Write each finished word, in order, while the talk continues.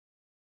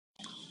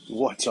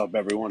What's up,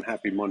 everyone?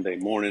 Happy Monday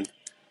morning.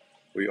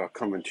 We are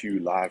coming to you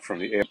live from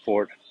the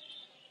airport.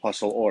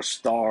 Hustle or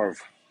starve.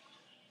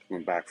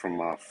 Coming back from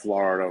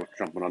Florida,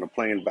 jumping on a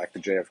plane back to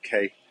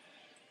JFK.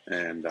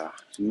 And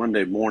it's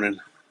Monday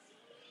morning.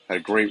 Had a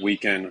great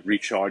weekend,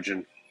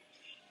 recharging.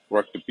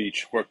 Worked the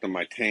beach, worked on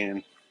my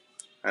tan.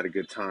 Had a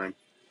good time.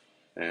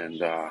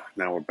 And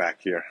now we're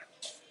back here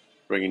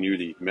bringing you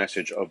the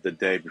message of the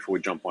day. Before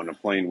we jump on the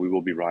plane, we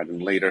will be riding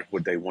later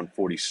with day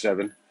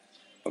 147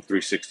 of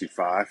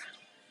 365.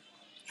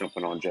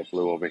 Jumping on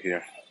JetBlue over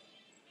here.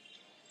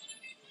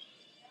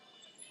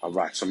 All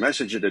right, so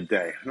message of the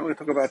day. I know what we're going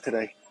to talk about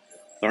today.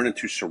 Learning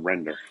to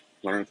surrender.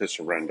 Learning to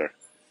surrender.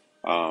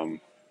 Do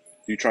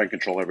you try and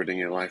control everything in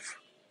your life?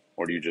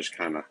 Or do you just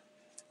kind of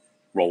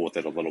roll with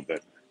it a little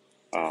bit?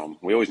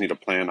 We always need a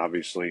plan,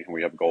 obviously, and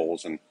we have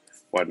goals and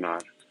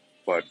whatnot.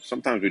 But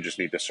sometimes we just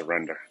need to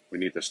surrender. We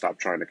need to stop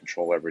trying to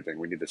control everything.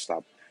 We need to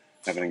stop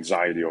having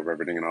anxiety over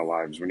everything in our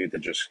lives. We need to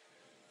just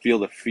feel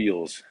the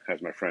feels, as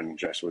my friend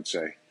Jess would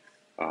say.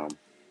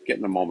 Get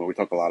in the moment. We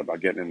talk a lot about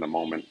getting in the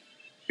moment,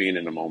 being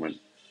in the moment.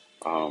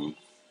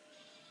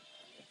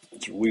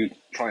 We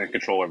try and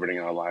control everything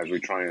in our lives.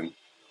 We try and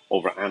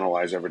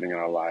overanalyze everything in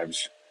our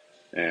lives.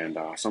 And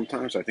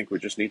sometimes I think we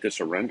just need to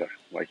surrender.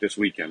 Like this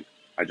weekend,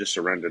 I just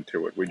surrendered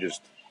to it. We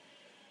just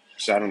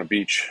sat on the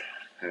beach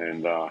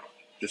and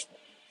just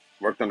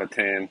worked on a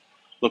tan,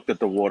 looked at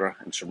the water,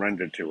 and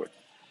surrendered to it.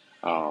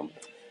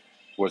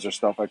 Was there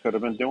stuff I could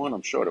have been doing?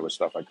 I'm sure there was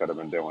stuff I could have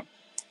been doing.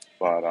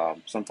 But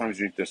sometimes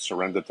you just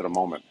surrender to the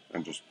moment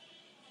and just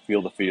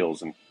feel the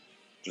feels and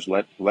just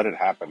let it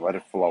happen, let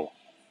it flow.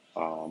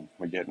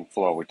 We get in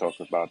flow. We talked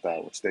about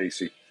that with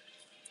Stacy.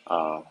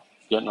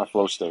 Get in our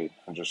flow state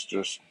and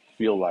just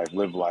feel life,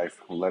 live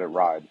life, and let it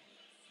ride.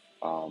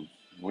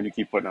 When you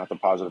keep putting out the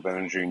positive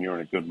energy and you're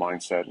in a good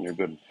mindset and you're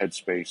good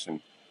headspace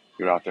and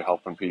you're out there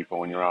helping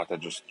people and you're out there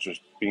just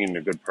being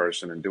a good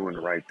person and doing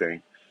the right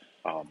thing,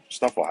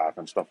 stuff will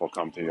happen. Stuff will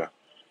come to you.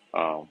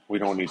 We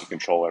don't need to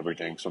control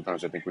everything.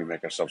 Sometimes I think we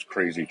make ourselves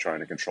crazy trying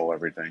to control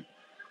everything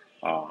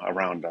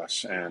around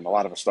us, and a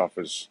lot of the stuff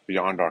is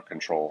beyond our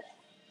control.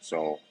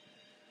 So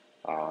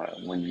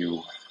when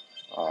you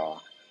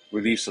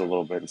release it a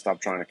little bit and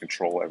stop trying to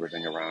control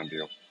everything around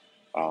you,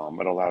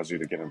 it allows you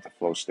to get into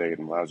flow state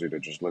and allows you to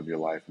just live your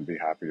life and be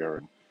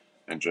happier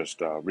and just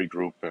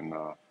regroup and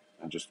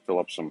just fill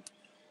up some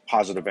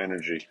positive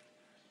energy.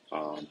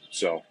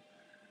 So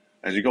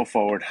as you go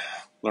forward,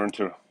 learn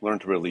to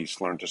release,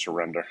 learn to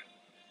surrender.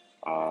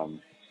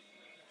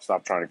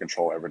 Stop trying to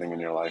control everything in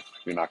your life.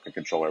 You're not going to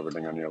control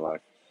everything in your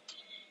life.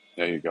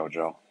 There you go,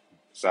 Joe.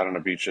 Sat on the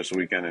beach this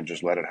weekend and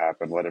just let it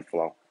happen, let it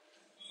flow.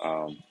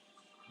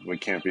 We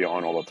can't be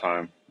on all the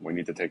time. We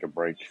need to take a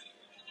break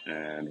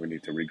and we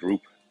need to regroup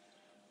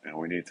and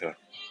we need to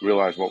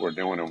realize what we're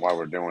doing and why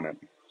we're doing it.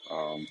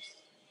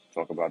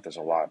 Talk about this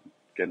a lot.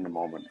 Get in the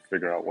moment,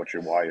 figure out what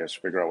your why is,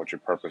 figure out what your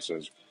purpose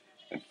is,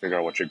 and figure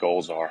out what your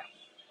goals are,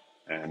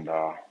 and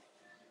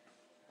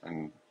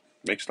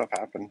make stuff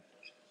happen.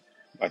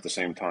 At the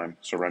same time,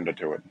 surrender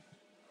to it.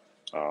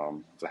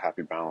 It's a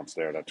happy balance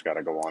there that's got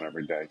to go on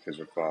every day, because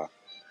if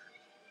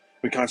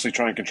we constantly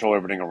try and control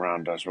everything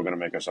around us, we're going to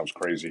make ourselves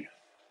crazy.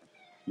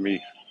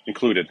 Me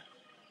included,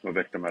 I'm a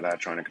victim of that,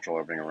 trying to control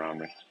everything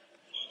around me.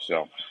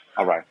 So,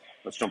 all right,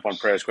 let's jump on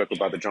prayers quick. We're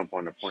about to jump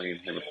on the plane.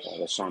 In the name of the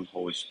Father, Son,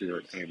 Holy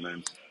Spirit,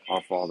 amen.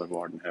 Our Father who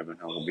art in heaven,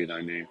 hallowed be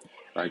thy name.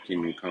 Thy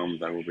kingdom come,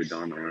 thy will be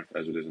done on earth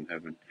as it is in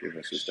heaven. Give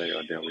us this day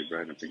our daily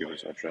bread, and forgive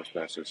us our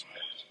trespasses,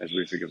 as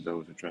we forgive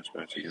those who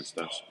trespass against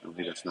us. And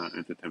lead us not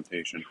into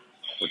temptation,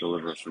 but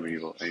deliver us from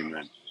evil.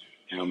 Amen.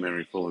 Hail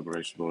Mary, full of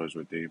grace, the Lord is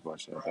with thee.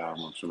 Blessed art thou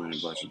amongst women,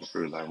 and blessed is the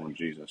fruit of thy womb,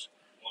 Jesus.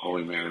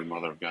 Holy Mary,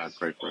 Mother of God,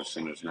 pray for us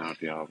sinners now at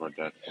the hour of our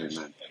death.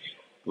 Amen.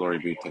 Glory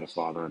be to the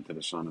Father, and to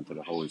the Son, and to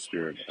the Holy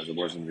Spirit, as it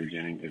was in the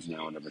beginning, is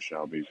now, and ever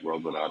shall be,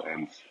 world without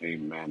end.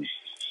 Amen.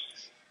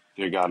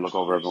 Dear God, look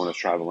over everyone that's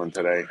traveling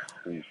today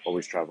and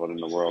always traveling in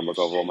the world. Look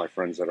over all my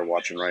friends that are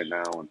watching right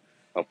now and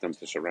help them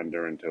to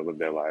surrender and to live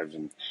their lives,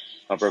 and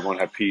help everyone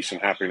have peace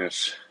and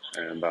happiness,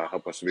 and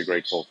help us to be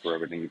grateful for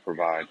everything you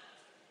provide.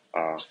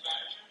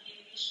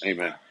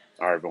 Amen.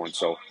 All right, everyone.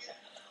 So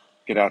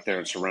get out there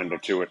and surrender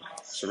to it.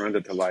 Surrender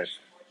to life.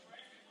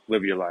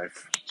 Live your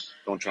life.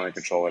 Don't try and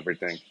control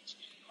everything.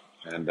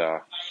 And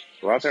go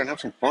out there and have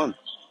some fun.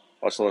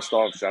 Hustle or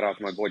starve. Shout out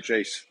to my boy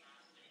Chase.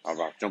 All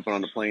right, jumping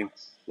on the plane.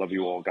 Love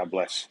you all. God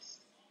bless.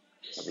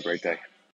 Have a great day.